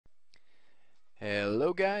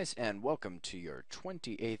Hello guys, and welcome to your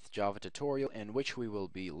 28th Java tutorial in which we will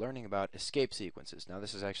be learning about escape sequences. Now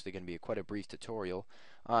this is actually going to be quite a brief tutorial.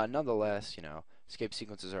 Nonetheless, escape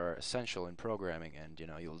sequences are essential in programming, and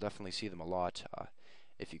you'll definitely see them a lot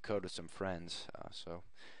if you code with some friends.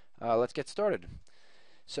 Let's get started.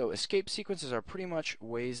 So escape sequences are pretty much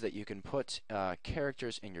ways that you can put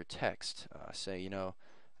characters in your text. Say,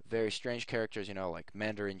 very strange characters, like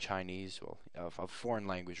Mandarin Chinese, well, of foreign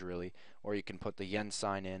language really, or you can put the yen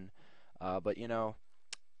sign in. But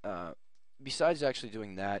uh, besides actually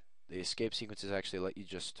doing that, the escape sequences actually let you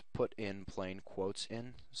just put in plain quotes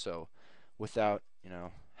in, so without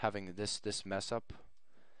having this mess up.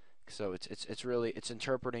 So it's really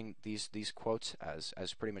interpreting these quotes as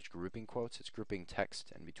pretty much grouping quotes. It's grouping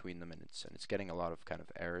text in between them, and it's getting a lot of kind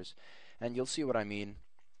of errors, and you'll see what I mean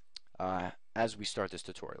as we start this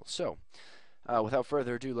tutorial. So, without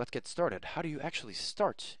further ado, let's get started. How do you actually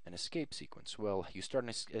start an escape sequence? Well, you start an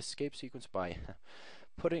escape sequence by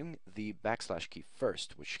putting the backslash key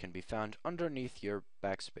first, which can be found underneath your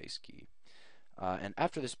backspace key. And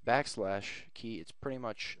after this backslash key, it's pretty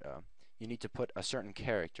much you need to put a certain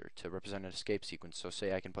character to represent an escape sequence. So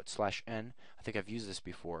say I can put /n. I think I've used this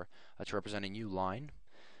before to represent a new line.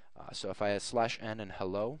 So if I had /n and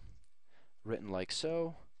hello written like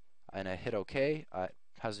so, and I hit OK, it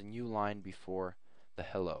has a new line before the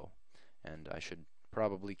hello, and I should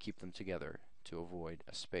probably keep them together to avoid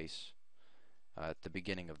a space at the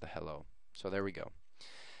beginning of the hello. So there we go.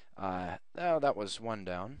 Now that was one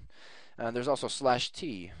down. There's also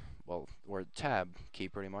 /t, well, or tab key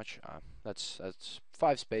pretty much. That's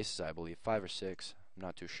 5 spaces, I believe, 5 or 6. I'm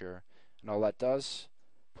not too sure. And all that does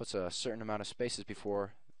puts a certain amount of spaces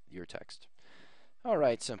before your text. All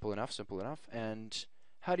right, simple enough, simple enough. And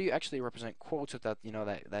how do you actually represent quotes with that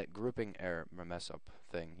grouping error mess up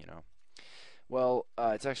thing, Well,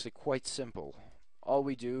 it's actually quite simple. All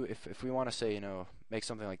we do, if we want to say, make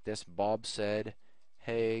something like this: Bob said,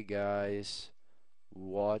 "Hey guys,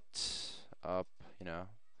 what's up?"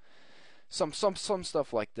 Some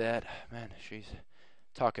stuff like that. Man, she's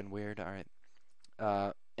talking weird. All right.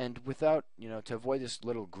 And without, to avoid this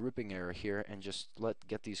little grouping error here, and just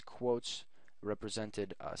get these quotes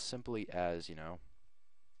represented simply as,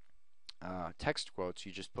 text quotes,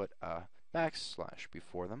 you just put a backslash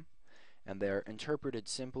before them, and they're interpreted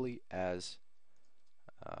simply as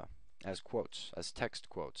quotes, as text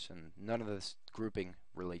quotes, and none of this grouping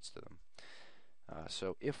relates to them.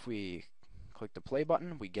 So if we click the play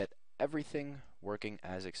button, we get everything working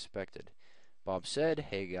as expected. Bob said,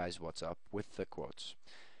 "Hey guys, what's up?" with the quotes.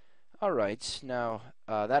 Alright, now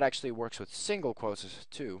that actually works with single quotes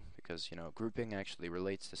too, because grouping actually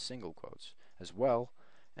relates to single quotes as well.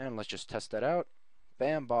 And let's just test that out.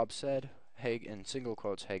 Bam, Bob said, "Hey," in single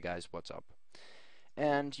quotes, "Hey guys, what's up?"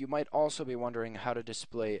 And you might also be wondering how to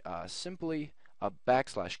display simply a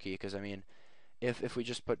backslash key, because I mean, if we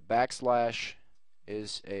just put backslash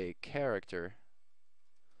is a character,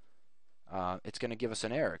 it's going to give us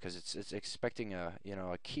an error because it's expecting a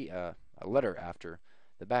key a letter after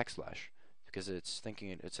the backslash, because it's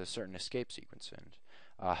thinking it's a certain escape sequence. And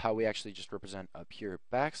how we actually just represent a pure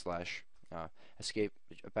backslash escape,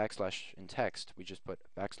 a backslash in text, we just put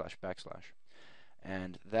backslash,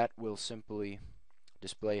 and that will simply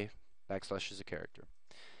display backslash as a character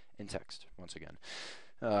in text once again.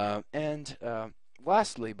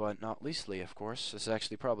 Lastly, but not leastly, of course, this is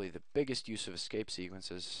actually probably the biggest use of escape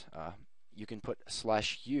sequences. You can put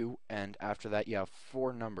 /u, and after that you have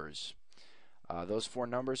 4 numbers. Those 4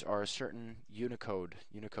 numbers are a certain Unicode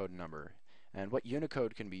number. And what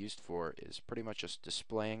Unicode can be used for is pretty much just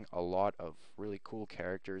displaying a lot of really cool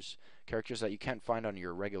characters that you can't find on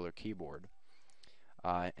your regular keyboard.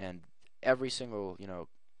 And every single,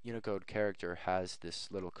 Unicode character has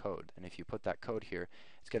this little code. And if you put that code here,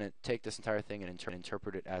 it's going to take this entire thing and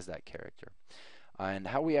interpret it as that character. And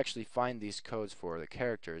how we actually find these codes for the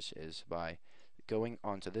characters is by going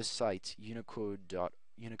onto this site,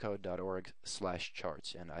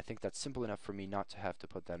 unicode.org/charts, and I think that's simple enough for me not to have to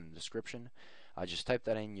put that in the description. Just type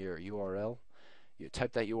that in your URL. You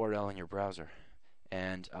type that URL in your browser,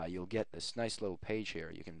 and you'll get this nice little page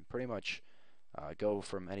here. You can pretty much go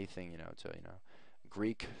from anything, to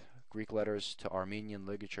Greek letters to Armenian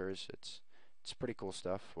ligatures. It's pretty cool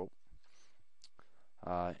stuff. Well,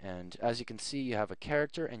 and as you can see, you have a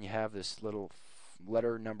character and you have this little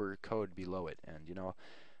letter number code below it, and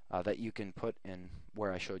that you can put in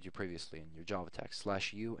where I showed you previously in your Java text,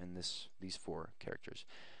 /u and these 4 characters.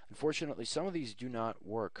 Unfortunately, some of these do not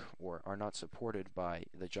work or are not supported by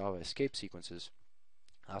the Java escape sequences.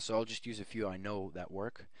 So I'll just use a few I know that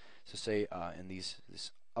work. So say in these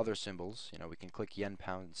other symbols, we can click yen,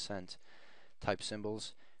 pound, cent. type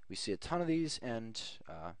symbols. We see a ton of these, and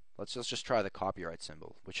let's just try the copyright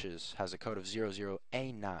symbol, which has a code of 00A9.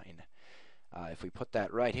 If we put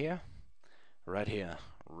that right here,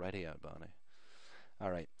 Bonnie.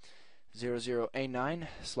 All right,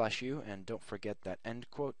 00A9/U, and don't forget that end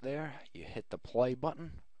quote there. You hit the play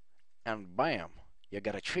button, and bam, you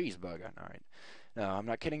got a cheeseburger. All right. No, I'm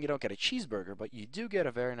not kidding. You don't get a cheeseburger, but you do get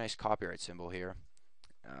a very nice copyright symbol here.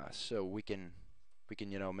 So we can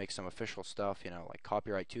make some official stuff. Like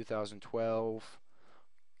copyright 2012,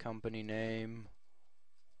 company name.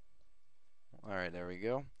 All right, there we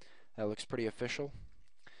go. That looks pretty official.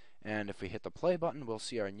 And if we hit the play button, we'll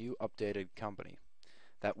see our new updated company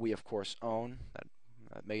that we, of course, own.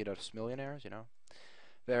 That made us millionaires.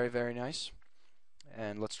 Very, very nice.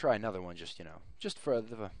 And let's try another one, just for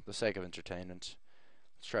the sake of entertainment.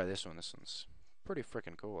 Let's try this one. This one's pretty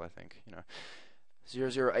freaking cool, I think.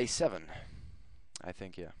 00A7. I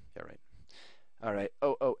think, yeah, right. All right,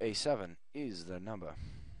 00A7 is the number.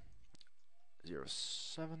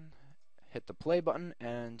 07. Hit the play button,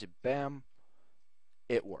 and bam,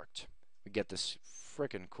 it worked. We get this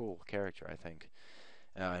freaking cool character, I think,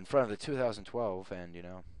 in front of the 2012, and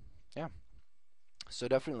yeah. So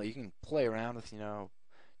definitely, you can play around with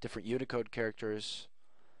different Unicode characters,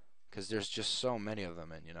 because there's just so many of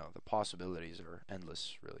them, and the possibilities are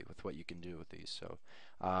endless, really, with what you can do with these. So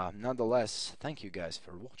nonetheless, thank you guys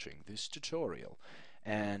for watching this tutorial,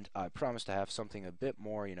 and I promise to have something a bit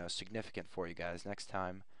more significant for you guys next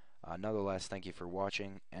time. Nonetheless, thank you for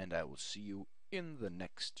watching, and I will see you in the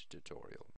next tutorial.